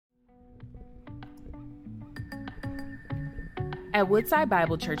At Woodside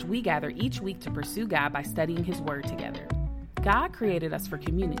Bible Church, we gather each week to pursue God by studying His Word together. God created us for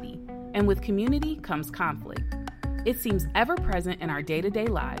community, and with community comes conflict. It seems ever present in our day-to-day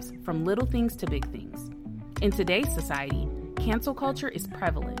lives, from little things to big things. In today's society, cancel culture is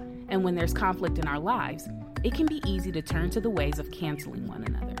prevalent, and when there's conflict in our lives, it can be easy to turn to the ways of canceling one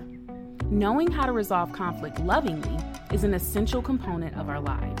another. Knowing how to resolve conflict lovingly is an essential component of our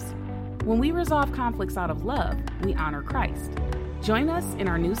lives. When we resolve conflicts out of love, we honor Christ. Join us in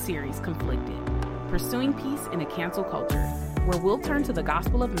our new series, Conflicted, Pursuing Peace in a Cancel Culture, where we'll turn to the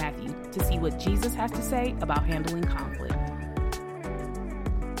Gospel of Matthew to see what Jesus has to say about handling conflict.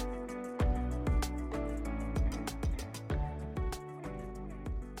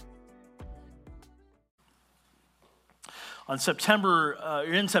 In September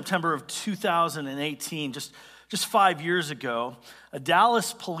of 2018, just 5 years ago, a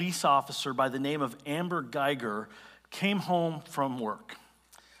Dallas police officer by the name of Amber Geiger came home from work.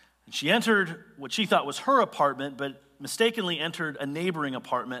 And she entered what she thought was her apartment, but mistakenly entered a neighboring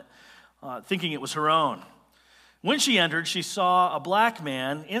apartment, thinking it was her own. When she entered, she saw a black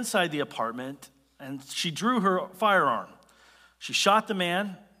man inside the apartment, and she drew her firearm. She shot the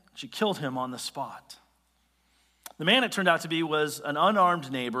man. She killed him on the spot. The man, it turned out to be, was an unarmed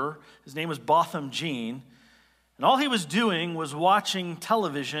neighbor. His name was Botham Jean, and all he was doing was watching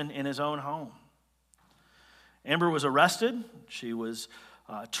television in his own home. Amber was arrested. She was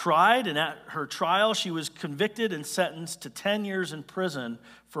tried, and at her trial, she was convicted and sentenced to 10 years in prison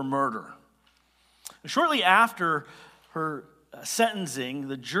for murder. Shortly after her sentencing,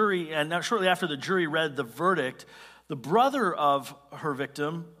 shortly after the jury read the verdict, the brother of her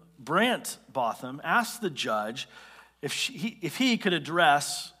victim, Brant Botham, asked the judge if he could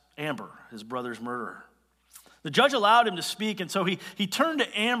address Amber, his brother's murderer. The judge allowed him to speak, and so he turned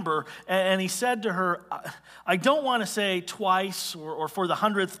to Amber and he said to her, I don't want to say twice or for the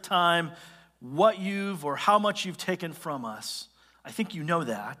 100th time what you've or how much you've taken from us. I think you know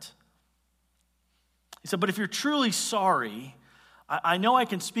that. He said, but if you're truly sorry, I know I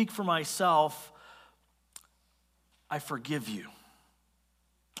can speak for myself. I forgive you.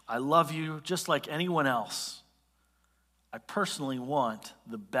 I love you just like anyone else. I personally want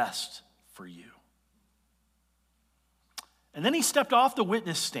the best for you. And then he stepped off the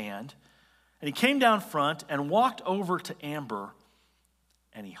witness stand, and he came down front and walked over to Amber,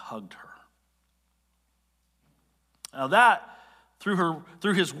 and he hugged her. Now that,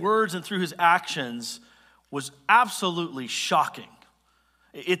 through his words and through his actions, was absolutely shocking.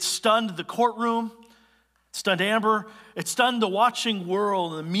 It stunned the courtroom, it stunned Amber, it stunned the watching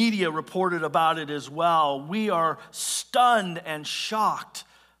world, and the media reported about it as well. We are stunned and shocked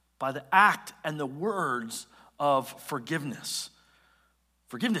by the act and the words of forgiveness.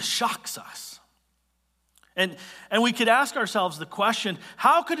 Forgiveness shocks us. And we could ask ourselves the question,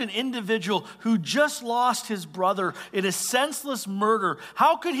 how could an individual who just lost his brother in a senseless murder,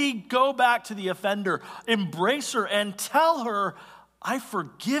 how could he go back to the offender, embrace her, and tell her, I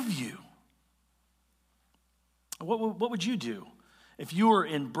forgive you? What would you do if you were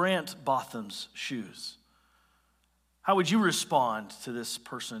in Brant Botham's shoes? How would you respond to this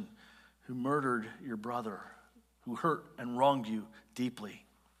person who murdered your brother, who hurt and wronged you deeply?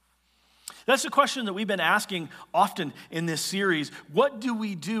 That's the question that we've been asking often in this series. What do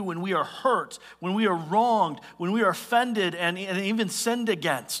we do when we are hurt, when we are wronged, when we are offended and even sinned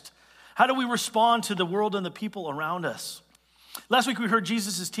against? How do we respond to the world and the people around us? Last week we heard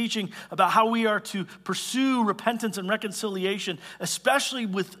Jesus' teaching about how we are to pursue repentance and reconciliation, especially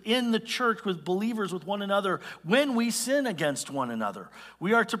within the church with believers, with one another, when we sin against one another.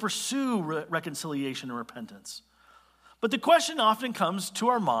 We are to pursue reconciliation and repentance. But the question often comes to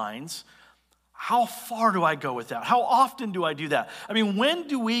our minds, how far do I go with that? How often do I do that? I mean, when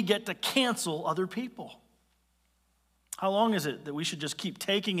do we get to cancel other people? How long is it that we should just keep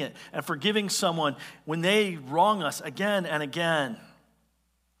taking it and forgiving someone when they wrong us again and again?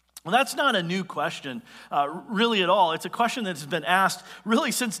 Well, that's not a new question, really at all. It's a question that's been asked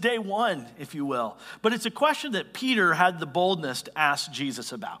really since day one, if you will. But it's a question that Peter had the boldness to ask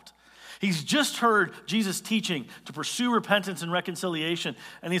Jesus about. He's just heard Jesus teaching to pursue repentance and reconciliation,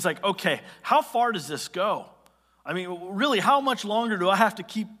 and he's like, okay, how far does this go? I mean, really, how much longer do I have to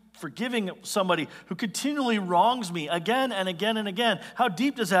keep forgiving somebody who continually wrongs me again and again and again? How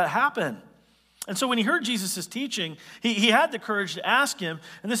deep does that happen? And so when he heard Jesus' teaching, he had the courage to ask him,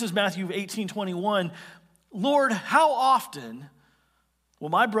 and this is Matthew 18:21, Lord, how often will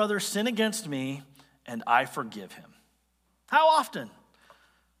my brother sin against me and I forgive him? How often?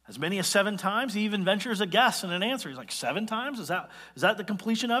 As many as 7 times? He even ventures a guess and an answer. He's like, 7 times? Is that the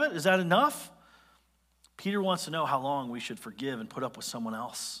completion of it? Is that enough? Peter wants to know how long we should forgive and put up with someone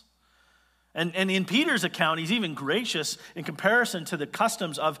else. And in Peter's account, he's even gracious in comparison to the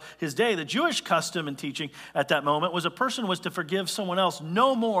customs of his day. The Jewish custom and teaching at that moment was a person was to forgive someone else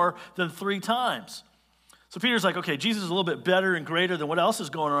no more than 3 times. So Peter's like, okay, Jesus is a little bit better and greater than what else is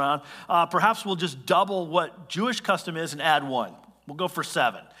going around. Perhaps we'll just double what Jewish custom is and add 1. We'll go for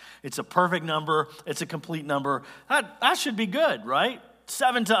 7. It's a perfect number. It's a complete number. That should be good, right?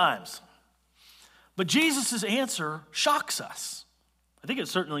 7 times. But Jesus' answer shocks us. I think it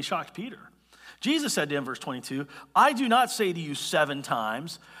certainly shocked Peter. Jesus said to him, verse 22, I do not say to you 7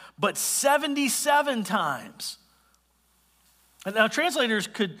 times, but 77 times. And now translators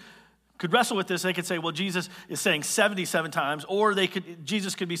could wrestle with this. They could say, well, Jesus is saying 77 times, or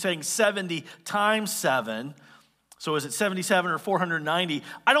Jesus could be saying 70 times 7. So is it 77 or 490?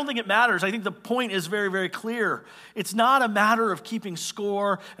 I don't think it matters. I think the point is very, very clear. It's not a matter of keeping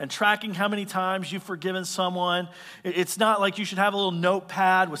score and tracking how many times you've forgiven someone. It's not like you should have a little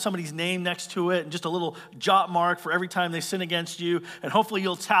notepad with somebody's name next to it and just a little jot mark for every time they sin against you. And hopefully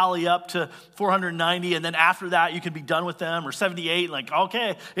you'll tally up to 490, and then after that you can be done with them, or 78, like,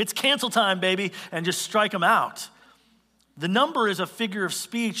 okay, it's cancel time, baby, and just strike them out. The number is a figure of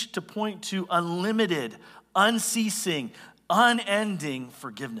speech to point to unlimited, unceasing, unending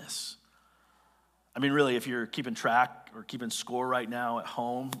forgiveness. I mean, really, if you're keeping track or keeping score right now at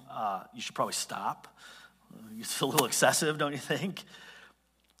home, you should probably stop. It's a little excessive, don't you think?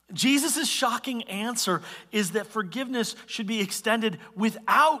 Jesus' shocking answer is that forgiveness should be extended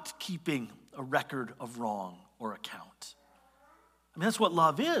without keeping a record of wrong or account. I mean, that's what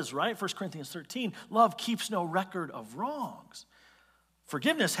love is, right? 1 Corinthians 13, love keeps no record of wrongs.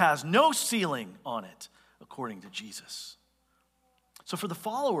 Forgiveness has no ceiling on it, according to Jesus. So for the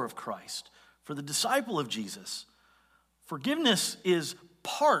follower of Christ, for the disciple of Jesus, forgiveness is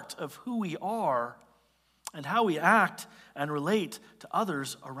part of who we are and how we act and relate to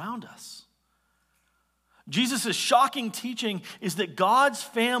others around us. Jesus' shocking teaching is that God's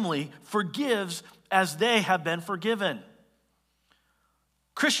family forgives as they have been forgiven.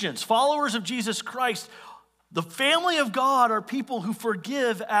 Christians, followers of Jesus Christ, the family of God are people who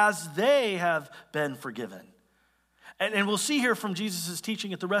forgive as they have been forgiven. And we'll see here from Jesus'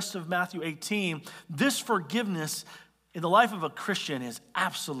 teaching at the rest of Matthew 18, this forgiveness in the life of a Christian is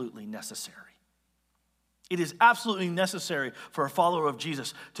absolutely necessary. It is absolutely necessary for a follower of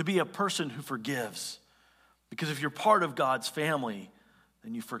Jesus to be a person who forgives. Because if you're part of God's family,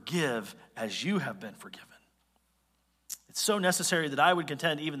 then you forgive as you have been forgiven. It's so necessary that I would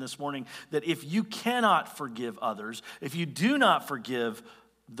contend even this morning that if you cannot forgive others, if you do not forgive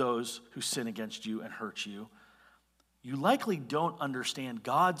those who sin against you and hurt you, you likely don't understand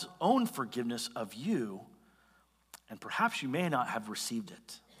God's own forgiveness of you, and perhaps you may not have received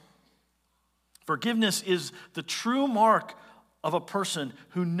it. Forgiveness is the true mark of a person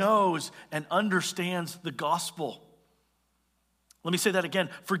who knows and understands the gospel. Let me say that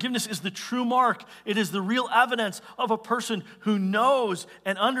again. Forgiveness is the true mark. It is the real evidence of a person who knows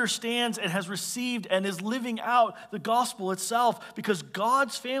and understands and has received and is living out the gospel itself, because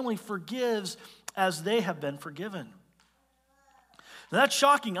God's family forgives as they have been forgiven. Now, that's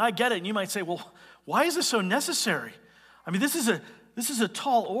shocking. I get it. And you might say, well, why is this so necessary? I mean, this is a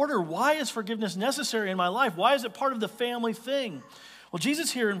tall order. Why is forgiveness necessary in my life? Why is it part of the family thing? Well,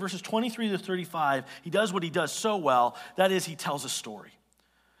 Jesus here in verses 23 to 35, he does what he does so well. That is, he tells a story.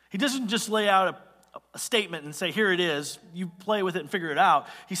 He doesn't just lay out a statement and say, here it is. You play with it and figure it out.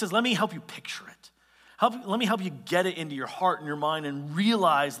 He says, let me help you picture it. Let me help you get it into your heart and your mind and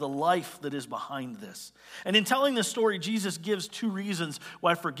realize the life that is behind this. And in telling this story, Jesus gives 2 reasons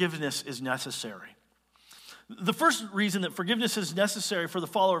why forgiveness is necessary. The first reason that forgiveness is necessary for the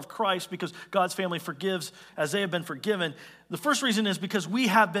follower of Christ, because God's family forgives as they have been forgiven, the first reason is because we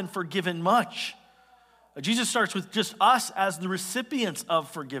have been forgiven much. Jesus starts with just us as the recipients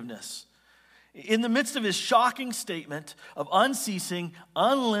of forgiveness. In the midst of his shocking statement of unceasing,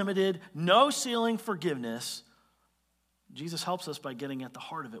 unlimited, no ceiling forgiveness, Jesus helps us by getting at the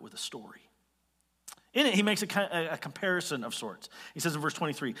heart of it with a story. In it, he makes a comparison of sorts. He says in verse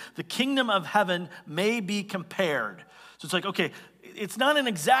 23, the kingdom of heaven may be compared. So it's like, okay, it's not an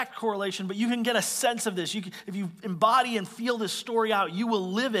exact correlation, but you can get a sense of this. If you embody and feel this story out, you will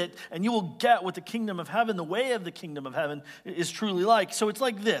live it, and you will get what the kingdom of heaven, the way of the kingdom of heaven, is truly like. So it's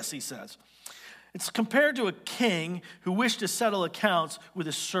like this, he says. It's compared to a king who wished to settle accounts with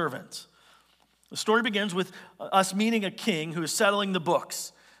his servants. The story begins with us meeting a king who is settling the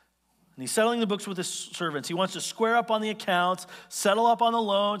books. And he's settling the books with his servants. He wants to square up on the accounts, settle up on the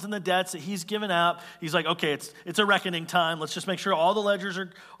loans and the debts that he's given out. He's like, okay, it's a reckoning time. Let's just make sure all the ledgers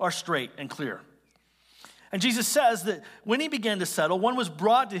are straight and clear. And Jesus says that when he began to settle, one was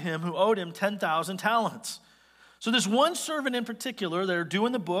brought to him who owed him 10,000 talents. So this one servant in particular, they're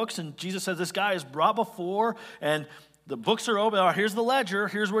doing the books, and Jesus says this guy is brought before, and the books are open. Oh, here's the ledger.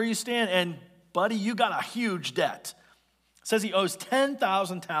 Here's where you stand. And buddy, you got a huge debt. It says he owes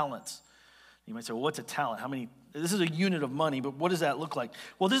 10,000 talents. You might say, well, what's a talent? How many? This is a unit of money, but what does that look like?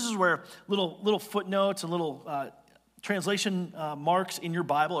 Well, this is where little footnotes and little translation marks in your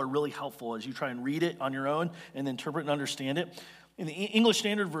Bible are really helpful as you try and read it on your own and interpret and understand it. In the English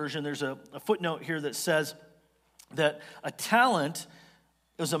Standard Version, there's a footnote here that says that a talent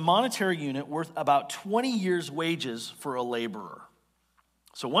is a monetary unit worth about 20 years' wages for a laborer.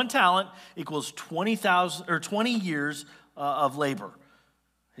 So one talent equals 20 years of labor.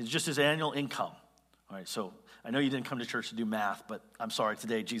 It's just his annual income. All right, so I know you didn't come to church to do math, but I'm sorry,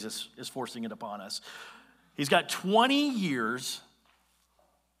 today Jesus is forcing it upon us. He's got 20 years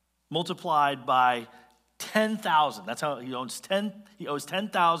multiplied by 10,000. That's how he owes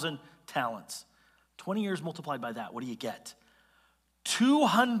 10,000 talents. 20 years multiplied by that, what do you get?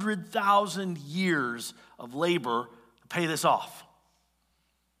 200,000 years of labor to pay this off.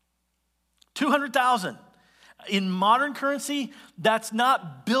 200,000. In modern currency, that's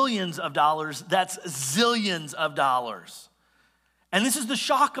not billions of dollars, that's zillions of dollars. And this is the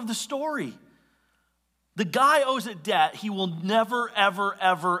shock of the story. The guy owes a debt he will never, ever,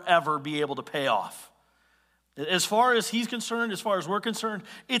 ever, ever be able to pay off. As far as he's concerned, as far as we're concerned,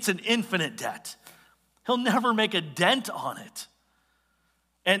 it's an infinite debt. He'll never make a dent on it.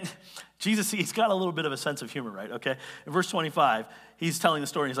 And Jesus, he's got a little bit of a sense of humor, right? Okay. In verse 25, he's telling the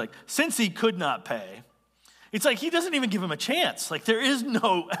story. He's like, since he could not pay, it's like he doesn't even give him a chance. Like there's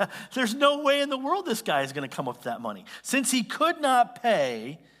no way in the world this guy is going to come up with that money. Since he could not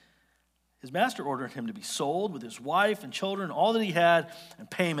pay, his master ordered him to be sold with his wife and children, all that he had, and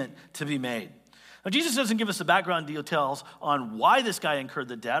payment to be made. Now, Jesus doesn't give us the background details on why this guy incurred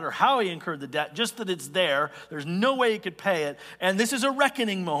the debt or how he incurred the debt, just that it's there. There's no way he could pay it. And this is a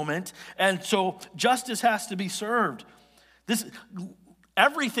reckoning moment, and so justice has to be served.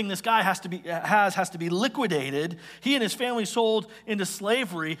 Everything this guy has to be liquidated. He and his family sold into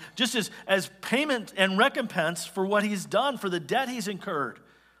slavery just as payment and recompense for what he's done, for the debt he's incurred.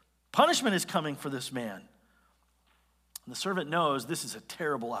 Punishment is coming for this man. And the servant knows this is a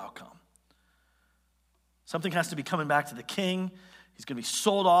terrible outcome. Something has to be coming back to the king. He's going to be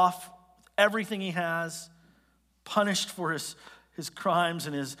sold off with everything he has, punished for his crimes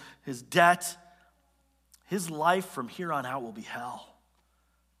and his debt. His life from here on out will be hell.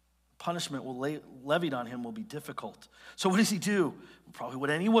 Punishment levied on him will be difficult. So what does he do? Probably what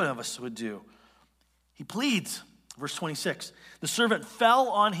any one of us would do. He pleads. Verse 26, the servant fell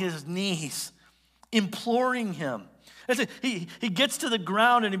on his knees, imploring him. He gets to the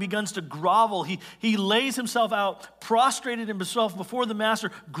ground and he begins to grovel. He lays himself out, prostrated himself before the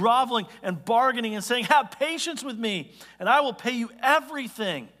master, groveling and bargaining and saying, have patience with me, and I will pay you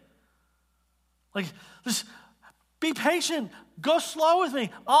everything. Like, just be patient. Go slow with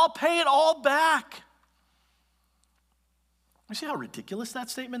me. I'll pay it all back. You see how ridiculous that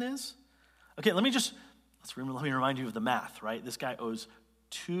statement is? Okay, let me remind you of the math, right? This guy owes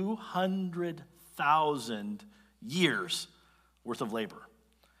 200,000 years worth of labor.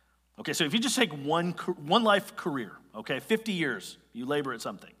 Okay, so if you just take one life career, okay, 50 years, you labor at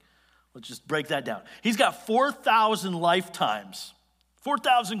something. Let's just break that down. He's got 4,000 lifetimes,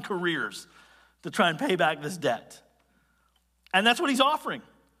 4,000 careers to try and pay back this debt. And that's what he's offering.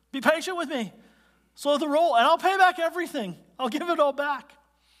 Be patient with me. Slow the roll, and I'll pay back everything. I'll give it all back.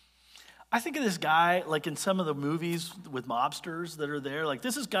 I think of this guy like in some of the movies with mobsters that are there. Like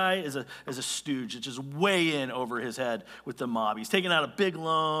this guy is a stooge. It's just way in over his head with the mob. He's taking out a big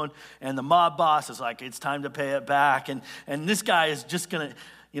loan, and the mob boss is like, it's time to pay it back. And this guy is just going to,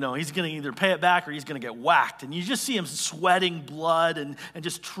 he's going to either pay it back or he's going to get whacked. And you just see him sweating blood and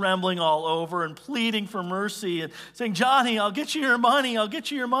just trembling all over and pleading for mercy and saying, Johnny, I'll get you your money. I'll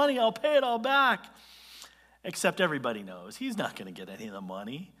get you your money. I'll pay it all back. Except everybody knows he's not going to get any of the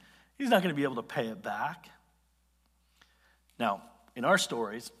money. He's not going to be able to pay it back. Now, in our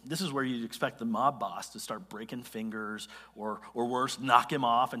stories, this is where you'd expect the mob boss to start breaking fingers or worse, knock him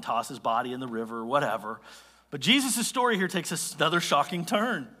off and toss his body in the river or whatever. But Jesus' story here takes another shocking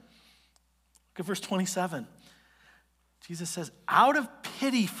turn. Look at verse 27. Jesus says, out of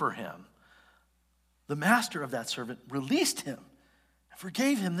pity for him, the master of that servant released him and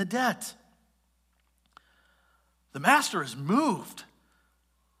forgave him the debt. The master is moved.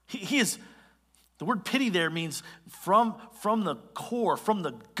 He is, the word pity there means from the core, from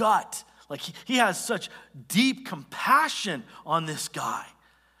the gut. Like he has such deep compassion on this guy.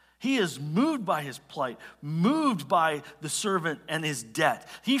 He is moved by his plight, moved by the servant and his debt.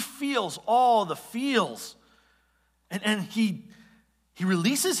 He feels all the feels. And he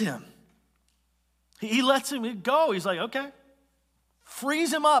releases him. He lets him go. He's like, okay.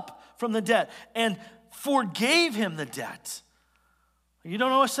 Frees him up from the debt and forgave him the debt. You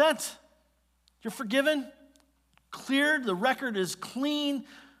don't owe a cent. You're forgiven, cleared, the record is clean,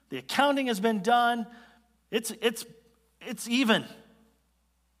 the accounting has been done. It's even.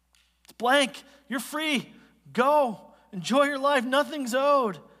 It's blank. You're free. Go. Enjoy your life. Nothing's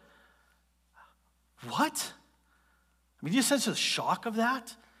owed. What? I mean, do you sense the shock of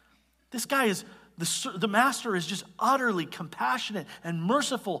that? This guy is, the master is just utterly compassionate and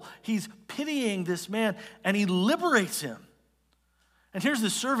merciful. He's pitying this man, and he liberates him. And here's the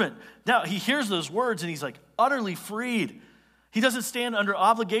servant. Now, he hears those words, and he's like utterly freed. He doesn't stand under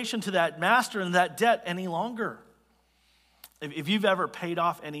obligation to that master and that debt any longer. If you've ever paid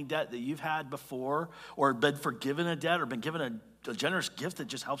off any debt that you've had before, or been forgiven a debt, or been given a generous gift that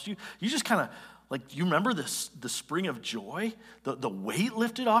just helps you, you just kind of, like, you remember this, the spring of joy, the weight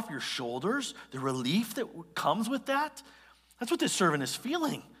lifted off your shoulders, the relief that comes with that? That's what this servant is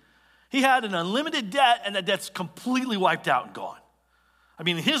feeling. He had an unlimited debt, and that debt's completely wiped out and gone. I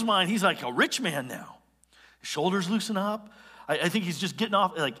mean, in his mind, he's like a rich man now. His shoulders loosen up. I think he's just getting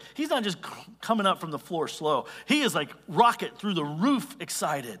off, like, he's not just coming up from the floor slow. He is like rocket through the roof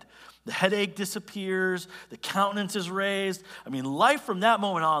excited. The headache disappears. The countenance is raised. I mean, life from that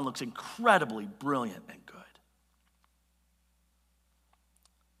moment on looks incredibly brilliant and good.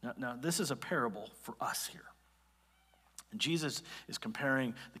 Now, this is a parable for us here. And Jesus is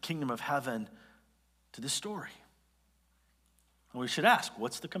comparing the kingdom of heaven to this story. And we should ask,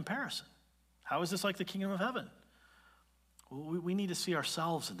 what's the comparison? How is this like the kingdom of heaven? Well, we need to see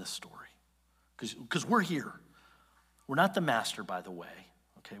ourselves in this story because we're here. We're not the master, by the way.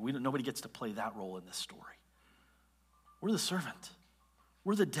 Okay, nobody gets to play that role in this story. We're the servant.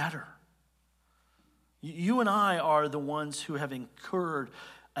 We're the debtor. You and I are the ones who have incurred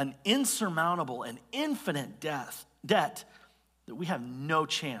an insurmountable and infinite debt that we have no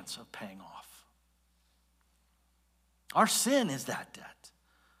chance of paying off. Our sin is that debt.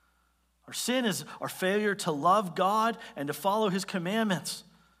 Our sin is our failure to love God and to follow his commandments.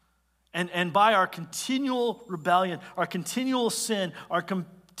 And by our continual rebellion, our continual sin, our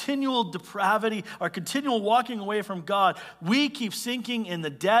continual depravity, our continual walking away from God, we keep sinking in the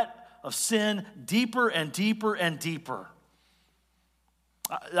debt of sin deeper and deeper and deeper.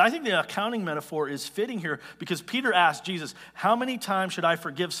 I think the accounting metaphor is fitting here because Peter asked Jesus, how many times should I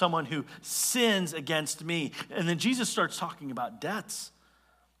forgive someone who sins against me? And then Jesus starts talking about debts.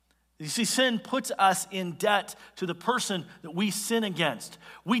 You see, sin puts us in debt to the person that we sin against.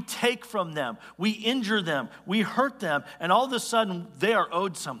 We take from them, we injure them, we hurt them, and all of a sudden they are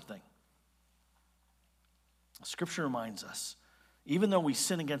owed something. Scripture reminds us, even though we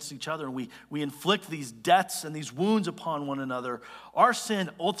sin against each other and we inflict these debts and these wounds upon one another, our sin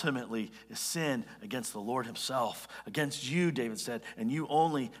ultimately is sin against the Lord himself. Against you, David said, and you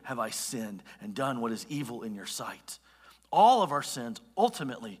only have I sinned and done what is evil in your sight. All of our sins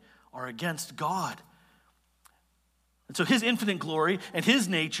ultimately are against God. And so his infinite glory and his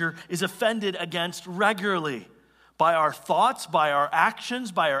nature is offended against regularly by our thoughts, by our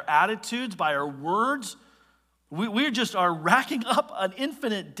actions, by our attitudes, by our words. We just are racking up an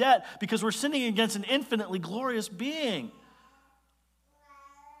infinite debt because we're sinning against an infinitely glorious being.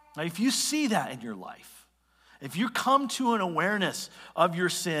 Now, if you see that in your life, if you come to an awareness of your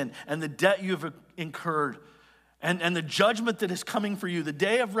sin and the debt you have incurred, and the judgment that is coming for you, the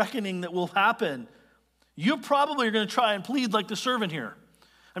day of reckoning that will happen, you probably are going to try and plead like the servant here.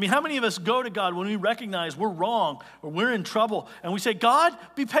 I mean, how many of us go to God when we recognize we're wrong or we're in trouble and we say, God,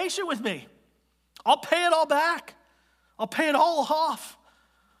 be patient with me. I'll pay it all back. I'll pay it all off.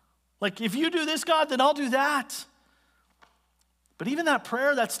 Like, if you do this, God, then I'll do that. But even that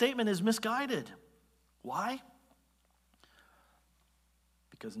prayer, that statement is misguided. Why?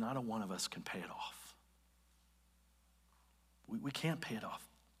 Because not a one of us can pay it off. We can't pay it off.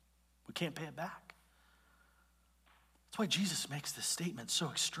 We can't pay it back. That's why Jesus makes this statement so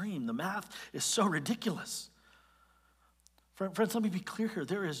extreme. The math is so ridiculous. Friends, let me be clear here.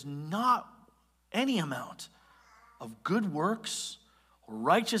 There is not any amount of good works or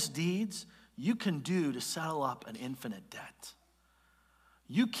righteous deeds you can do to settle up an infinite debt.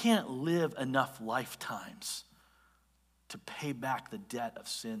 You can't live enough lifetimes to pay back the debt of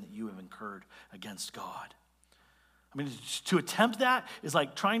sin that you have incurred against God. I mean, to attempt that is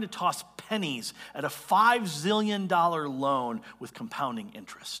like trying to toss pennies at a $5 zillion loan with compounding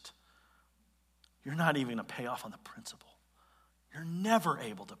interest. You're not even going to pay off on the principal. You're never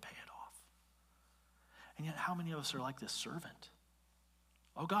able to pay And yet, how many of us are like this servant?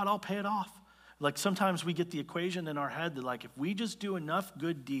 Oh, God, I'll pay it off. Like sometimes we get the equation in our head that like if we just do enough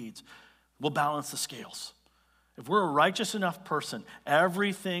good deeds, we'll balance the scales. If we're a righteous enough person,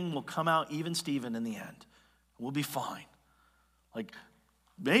 everything will come out even Steven in the end. We'll be fine. Like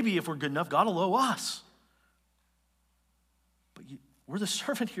maybe if we're good enough, God will owe us. But we're the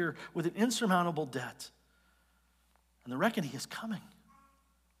servant here with an insurmountable debt. And the reckoning is coming.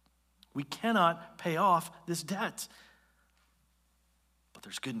 We cannot pay off this debt. But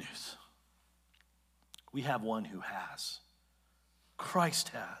there's good news. We have one who has. Christ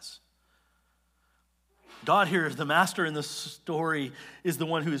has. God here, the master in this story, is the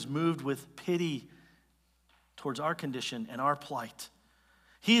one who is moved with pity towards our condition and our plight.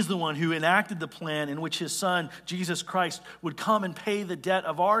 He's the one who enacted the plan in which his son, Jesus Christ, would come and pay the debt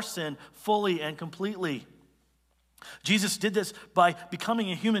of our sin fully and completely. Jesus did this by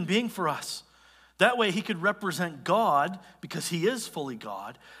becoming a human being for us. That way he could represent God because he is fully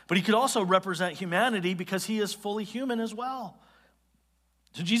God, but he could also represent humanity because he is fully human as well.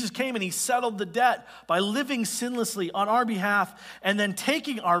 So Jesus came and he settled the debt by living sinlessly on our behalf and then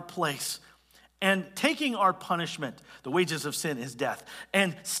taking our place and taking our punishment. The wages of sin is death.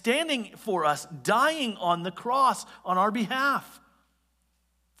 And standing for us, dying on the cross on our behalf.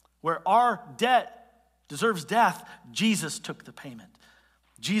 Where our debt deserves death, Jesus took the payment.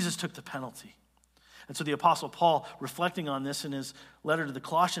 Jesus took the penalty. And so the Apostle Paul, reflecting on this in his letter to the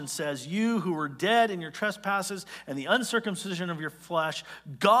Colossians, says, "You who were dead in your trespasses and the uncircumcision of your flesh,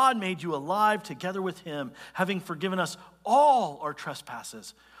 God made you alive together with him, having forgiven us all our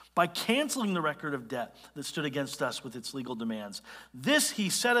trespasses by canceling the record of debt that stood against us with its legal demands. This he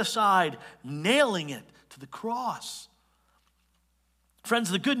set aside, nailing it to the cross."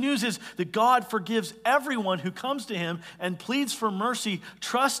 Friends, the good news is that God forgives everyone who comes to him and pleads for mercy,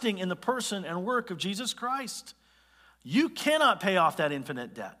 trusting in the person and work of Jesus Christ. You cannot pay off that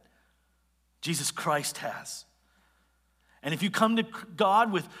infinite debt. Jesus Christ has. And if you come to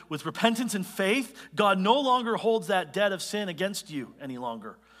God with repentance and faith, God no longer holds that debt of sin against you any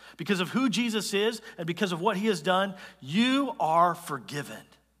longer. Because of who Jesus is and because of what he has done, you are forgiven.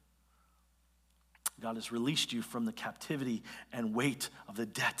 God has released you from the captivity and weight of the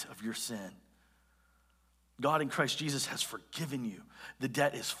debt of your sin. God in Christ Jesus has forgiven you. The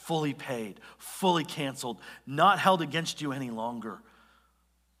debt is fully paid, fully canceled, not held against you any longer.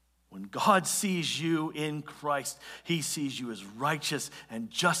 When God sees you in Christ, he sees you as righteous and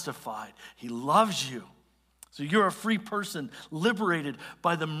justified. He loves you. So you're a free person, liberated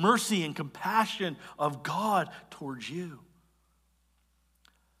by the mercy and compassion of God towards you.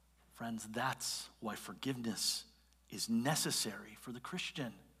 Friends, that's why forgiveness is necessary for the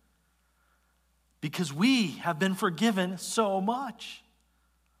Christian. Because we have been forgiven so much.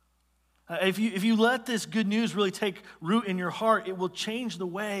 If you let this good news really take root in your heart, it will change the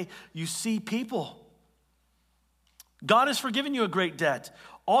way you see people. God has forgiven you a great debt.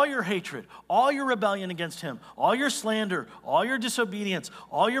 All your hatred, all your rebellion against him, all your slander, all your disobedience,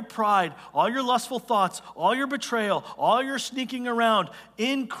 all your pride, all your lustful thoughts, all your betrayal, all your sneaking around.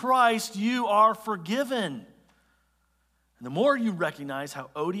 In Christ, you are forgiven. And the more you recognize how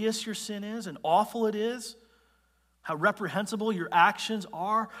odious your sin is and awful it is, how reprehensible your actions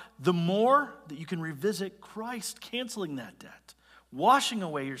are, the more that you can revisit Christ canceling that debt, washing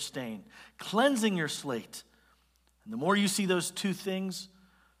away your stain, cleansing your slate. And the more you see those two things,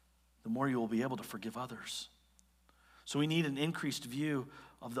 the more you will be able to forgive others. So we need an increased view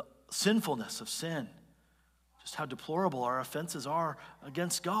of the sinfulness of sin, just how deplorable our offenses are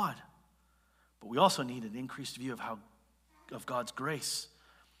against God. But we also need an increased view of God's grace,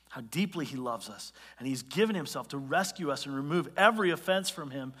 how deeply he loves us, and he's given himself to rescue us and remove every offense from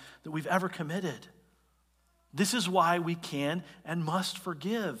him that we've ever committed. This is why we can and must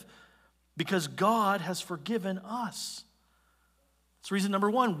forgive, because God has forgiven us. That's reason number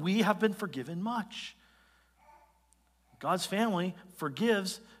one, we have been forgiven much. God's family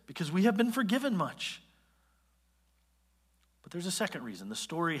forgives because we have been forgiven much. But there's a second reason. The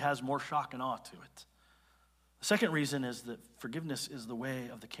story has more shock and awe to it. The second reason is that forgiveness is the way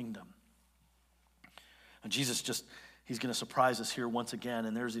of the kingdom. And Jesus he's going to surprise us here once again,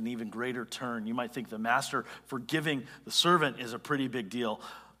 and there's an even greater turn. You might think the master forgiving the servant is a pretty big deal.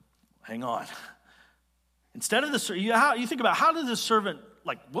 Hang on. Instead of you think about how did the servant,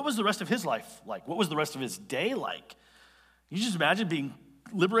 what was the rest of his life like? What was the rest of his day like? You just imagine being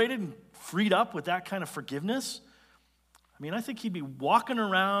liberated and freed up with that kind of forgiveness? I mean, I think he'd be walking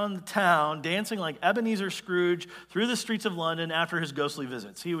around the town, dancing like Ebenezer Scrooge through the streets of London after his ghostly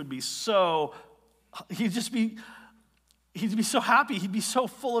visits. He'd be so happy. He'd be so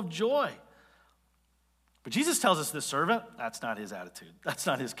full of joy. But Jesus tells us this servant, that's not his attitude. That's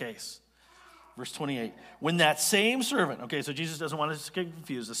not his case. Verse 28, when that same servant, okay, so Jesus doesn't want us to get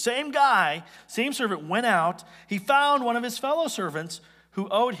confused. The same guy, same servant went out. He found one of his fellow servants who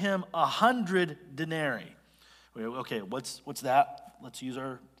owed him 100 denarii. Okay, what's that? Let's use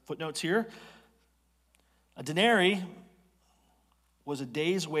our footnotes here. A denarii was a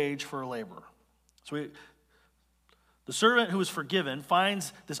day's wage for a laborer. So the servant who was forgiven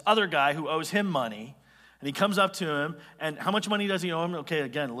finds this other guy who owes him money, and he comes up to him, and how much money does he owe him? Okay,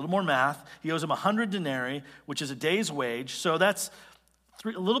 again, a little more math. He owes him 100 denarii, which is a day's wage. So that's a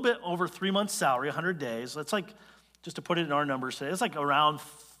little bit over 3 months' salary, 100 days. That's like, just to put it in our numbers today, it's like around,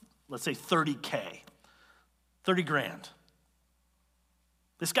 let's say, 30K, 30 grand.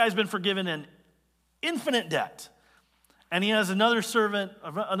 This guy's been forgiven an infinite debt, and he has another servant,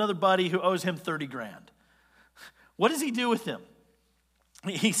 another buddy who owes him 30 grand. What does he do with him?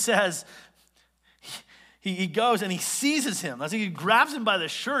 He says, he goes and he seizes him. He grabs him by the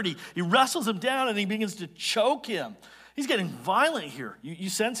shirt. He wrestles him down and he begins to choke him. He's getting violent here. You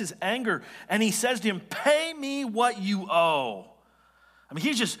sense his anger. And he says to him, pay me what you owe. I mean,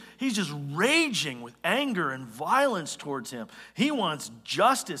 he's just raging with anger and violence towards him. He wants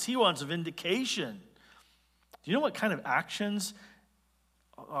justice. He wants vindication. Do you know what kind of actions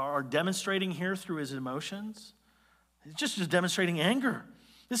are demonstrating here through his emotions? It's just demonstrating anger.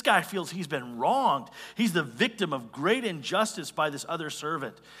 This guy feels he's been wronged. He's the victim of great injustice by this other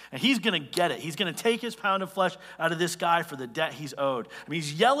servant. And he's going to get it. He's going to take his pound of flesh out of this guy for the debt he's owed. I mean,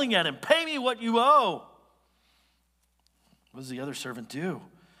 he's yelling at him, pay me what you owe. What does the other servant do?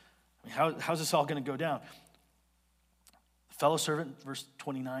 I mean, how's this all going to go down? The fellow servant, verse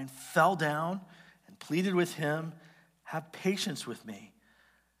 29, fell down and pleaded with him, have patience with me,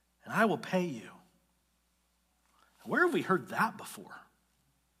 and I will pay you. Where have we heard that before?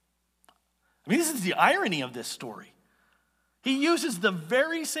 I mean, this is the irony of this story. He uses the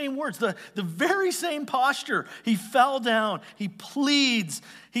very same words, the very same posture. He fell down. He pleads.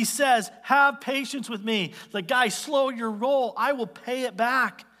 He says, have patience with me. The guy, slow your roll. I will pay it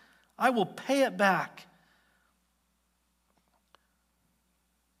back. I will pay it back.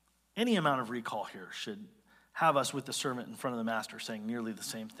 Any amount of recall here should have us with the servant in front of the master saying nearly the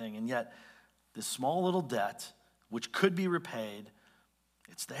same thing. And yet, this small little debt, which could be repaid,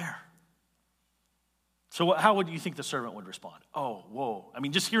 it's there. So how would you think the servant would respond? Oh, whoa. I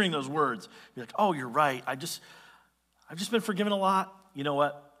mean, just hearing those words, you're like, oh, you're right. I've just been forgiven a lot. You know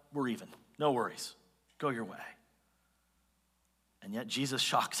what? We're even. No worries. Go your way. And yet Jesus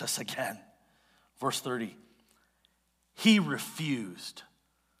shocks us again. Verse 30. He refused.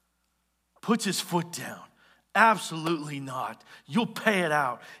 Puts his foot down. Absolutely not. You'll pay it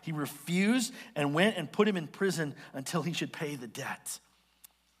out. He refused and went and put him in prison until he should pay the debt.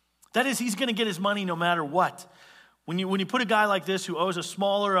 That is, he's going to get his money no matter what. When you put a guy like this who owes a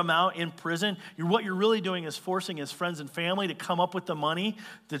smaller amount in prison, what you're really doing is forcing his friends and family to come up with the money,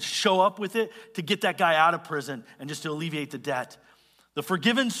 to show up with it, to get that guy out of prison and just to alleviate the debt. The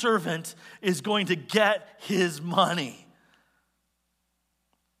forgiven servant is going to get his money.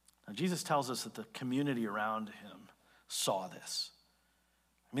 Now, Jesus tells us that the community around him saw this.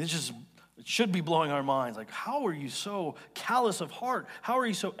 I mean, it should be blowing our minds. Like, how are you so callous of heart? How are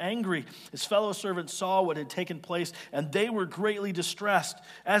you so angry? His fellow servants saw what had taken place, and they were greatly distressed,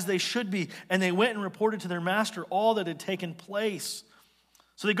 as they should be. And they went and reported to their master all that had taken place.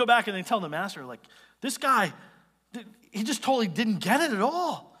 So they go back and they tell the master, like, this guy, he just totally didn't get it at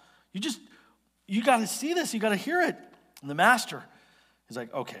all. You got to see this. You got to hear it. And the master is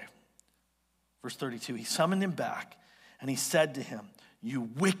like, okay. Verse 32, he summoned him back, and he said to him, you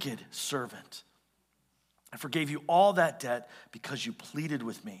wicked servant, I forgave you all that debt because you pleaded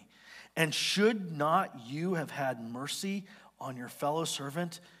with me. And should not you have had mercy on your fellow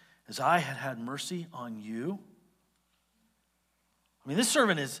servant as I had mercy on you? I mean, this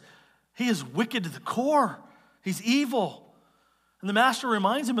servant is wicked to the core. He's evil. And the master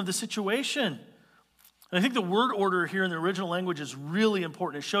reminds him of the situation. And I think the word order here in the original language is really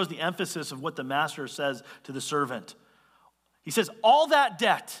important. It shows the emphasis of what the master says to the servant. He says, all that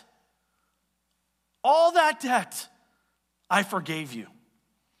debt, I forgave you.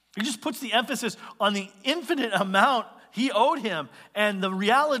 He just puts the emphasis on the infinite amount he owed him and the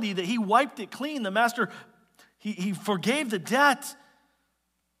reality that he wiped it clean. The master, he forgave the debt.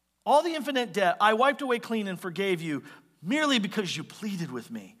 All the infinite debt, I wiped away clean and forgave you merely because you pleaded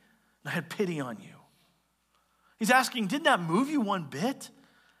with me and I had pity on you. He's asking, didn't that move you one bit?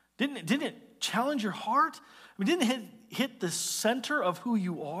 Didn't it challenge your heart? I mean, didn't it hit the center of who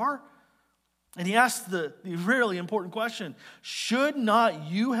you are? And he asked the really important question, should not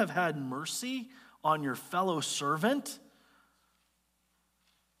you have had mercy on your fellow servant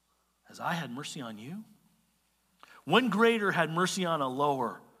as I had mercy on you? One greater had mercy on a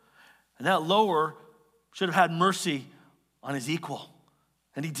lower, and that lower should have had mercy on his equal,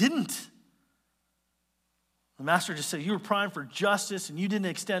 and he didn't. The master just said, you were primed for justice and you didn't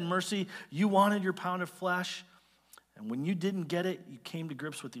extend mercy. You wanted your pound of flesh, and when you didn't get it, you came to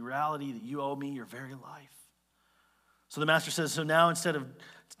grips with the reality that you owe me your very life. So the master says, so now instead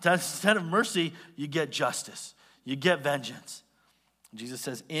of mercy, you get justice. You get vengeance. And Jesus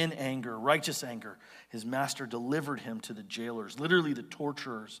says, in anger, righteous anger, his master delivered him to the jailers, literally the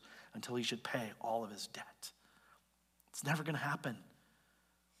torturers, until he should pay all of his debt. It's never going to happen.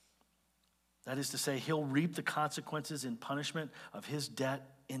 That is to say, he'll reap the consequences in punishment of his debt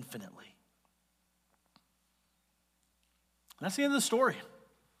infinitely. And that's the end of the story.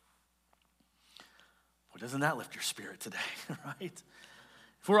 Well, doesn't that lift your spirit today, right?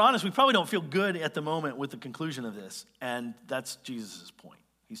 If we're honest, we probably don't feel good at the moment with the conclusion of this, and that's Jesus' point.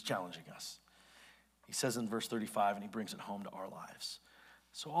 He's challenging us. He says in verse 35, and he brings it home to our lives.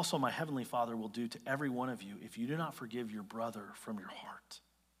 So also my heavenly Father will do to every one of you if you do not forgive your brother from your heart.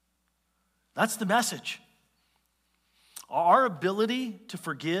 That's the message. Our ability to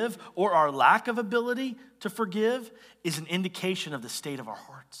forgive or our lack of ability to forgive is an indication of the state of our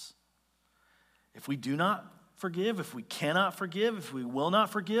hearts. If we do not forgive, if we cannot forgive, if we will not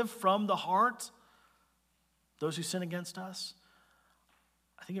forgive from the heart, those who sin against us,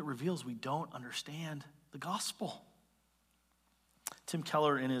 I think it reveals we don't understand the gospel. Tim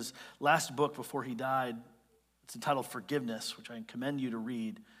Keller, in his last book before he died, it's entitled Forgiveness, which I commend you to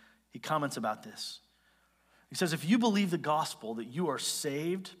read, he comments about this. He says, if you believe the gospel that you are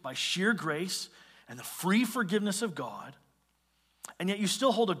saved by sheer grace and the free forgiveness of God, and yet you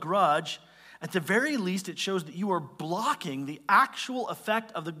still hold a grudge, at the very least it shows that you are blocking the actual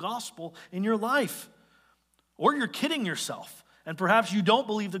effect of the gospel in your life. Or you're kidding yourself, and perhaps you don't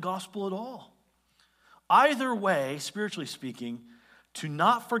believe the gospel at all. Either way, spiritually speaking, to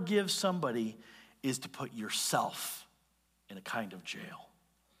not forgive somebody is to put yourself in a kind of jail.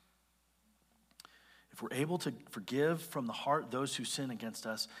 If we're able to forgive from the heart those who sin against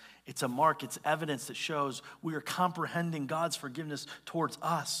us, it's a mark, it's evidence that shows we are comprehending God's forgiveness towards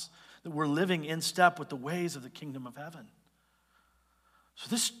us, that we're living in step with the ways of the kingdom of heaven.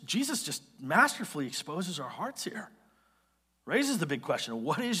 So Jesus just masterfully exposes our hearts here. Raises the big question,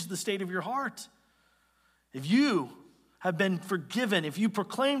 what is the state of your heart? If you have been forgiven, if you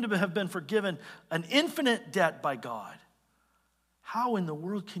proclaim to have been forgiven an infinite debt by God, how in the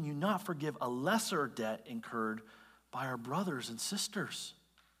world can you not forgive a lesser debt incurred by our brothers and sisters?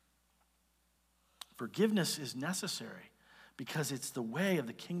 Forgiveness is necessary because it's the way of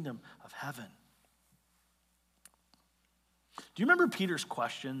the kingdom of heaven. Do you remember Peter's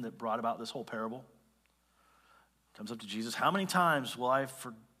question that brought about this whole parable? Comes up to Jesus, how many times will I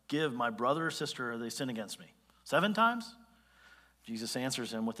forgive my brother or sister if they sin against me? 7 times? Jesus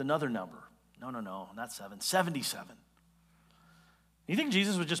answers him with another number. No, not 7, 77. You think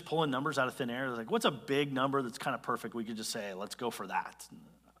Jesus was just pulling numbers out of thin air? Like, what's a big number that's kind of perfect? We could just say, let's go for that.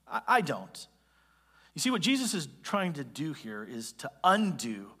 I don't. You see, what Jesus is trying to do here is to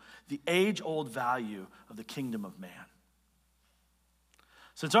undo the age-old value of the kingdom of man.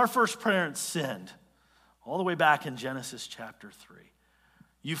 Since our first parents sinned, all the way back in Genesis chapter 3,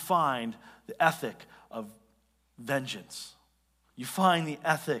 you find the ethic of vengeance. You find the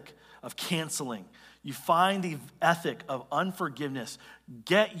ethic of canceling. You find the ethic of unforgiveness.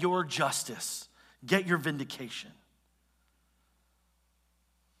 Get your justice. Get your vindication.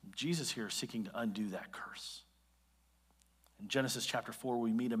 Jesus here is seeking to undo that curse. In Genesis chapter 4,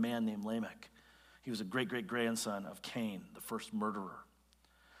 we meet a man named Lamech. He was a great-great-grandson of Cain, the first murderer.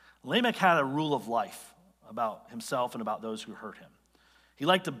 Lamech had a rule of life about himself and about those who hurt him. He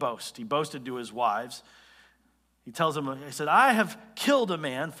liked to boast. He boasted to his wives. He tells them, he said, I have killed a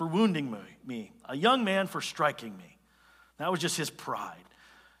man for wounding me, a young man for striking me. That was just his pride.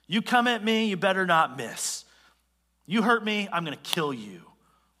 You come at me, you better not miss. You hurt me, I'm going to kill you.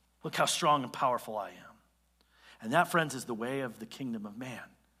 Look how strong and powerful I am. And that, friends, is the way of the kingdom of man.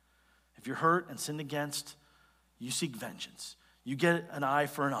 If you're hurt and sinned against, you seek vengeance. You get an eye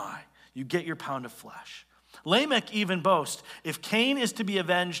for an eye. You get your pound of flesh. Lamech even boasts, if Cain is to be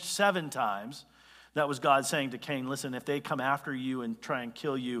avenged 7 times, that was God saying to Cain, listen, if they come after you and try and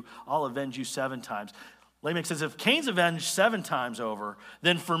kill you, I'll avenge you 7 times. Lamech says, if Cain's avenged 7 times over,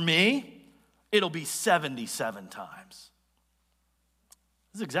 then for me, it'll be 77 times.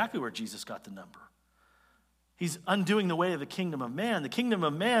 This is exactly where Jesus got the number. He's undoing the way of the kingdom of man. The kingdom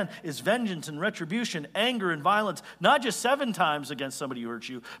of man is vengeance and retribution, anger and violence, not just 7 times against somebody who hurts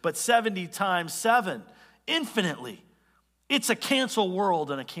you, but 70 times 7, infinitely. It's a cancel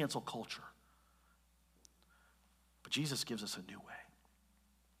world and a cancel culture. But Jesus gives us a new way,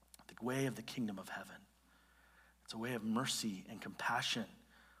 the way of the kingdom of heaven. It's a way of mercy and compassion.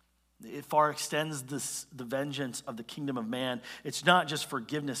 It far extends the vengeance of the kingdom of man. It's not just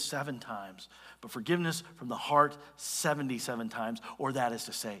forgiveness 7 times, but forgiveness from the heart 77 times, or that is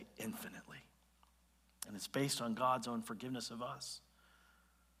to say, infinitely. And it's based on God's own forgiveness of us.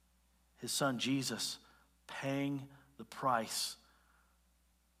 His son Jesus paying the price,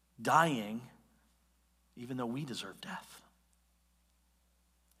 dying, even though we deserve death.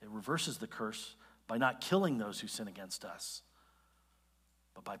 It reverses the curse by not killing those who sin against us,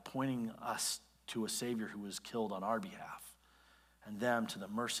 but by pointing us to a Savior who was killed on our behalf, and them to the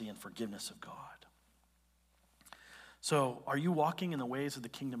mercy and forgiveness of God. So, are you walking in the ways of the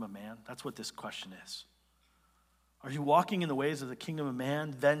kingdom of man? That's what this question is. Are you walking in the ways of the kingdom of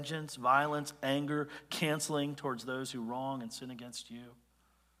man? Vengeance, violence, anger, canceling towards those who wrong and sin against you?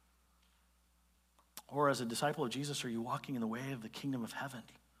 Or as a disciple of Jesus, are you walking in the way of the kingdom of heaven?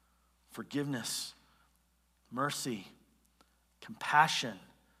 Forgiveness, mercy, compassion,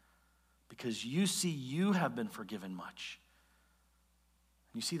 because you see you have been forgiven much.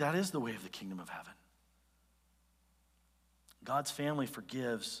 You see, that is the way of the kingdom of heaven. God's family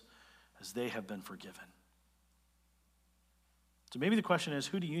forgives as they have been forgiven. So maybe the question is,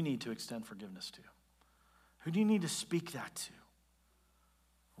 who do you need to extend forgiveness to? Who do you need to speak that to?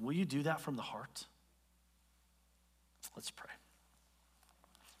 Will you do that from the heart? Let's pray.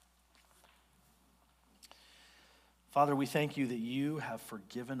 Father, we thank you that you have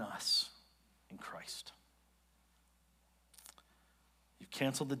forgiven us in Christ. You've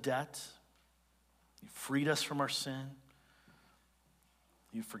canceled the debt. You've freed us from our sin.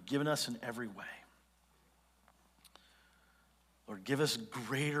 You've forgiven us in every way. Lord, give us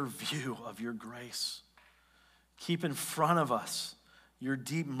greater view of your grace. Keep in front of us your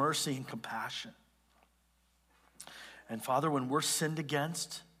deep mercy and compassion. And Father, when we're sinned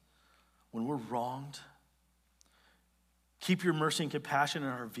against, when we're wronged, keep your mercy and compassion in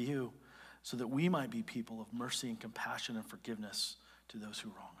our view so that we might be people of mercy and compassion and forgiveness to those who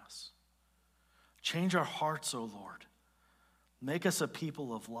wrong us. Change our hearts, O Lord. Make us a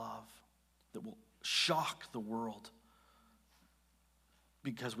people of love that will shock the world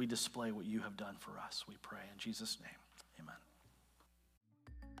because we display what you have done for us. We pray in Jesus' name. Amen.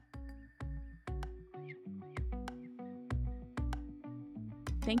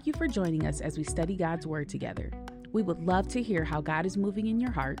 Thank you for joining us as we study God's Word together. We would love to hear how God is moving in your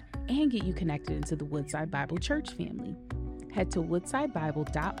heart and get you connected into the Woodside Bible Church family. Head to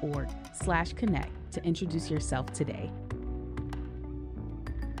woodsidebible.org/connect to introduce yourself today.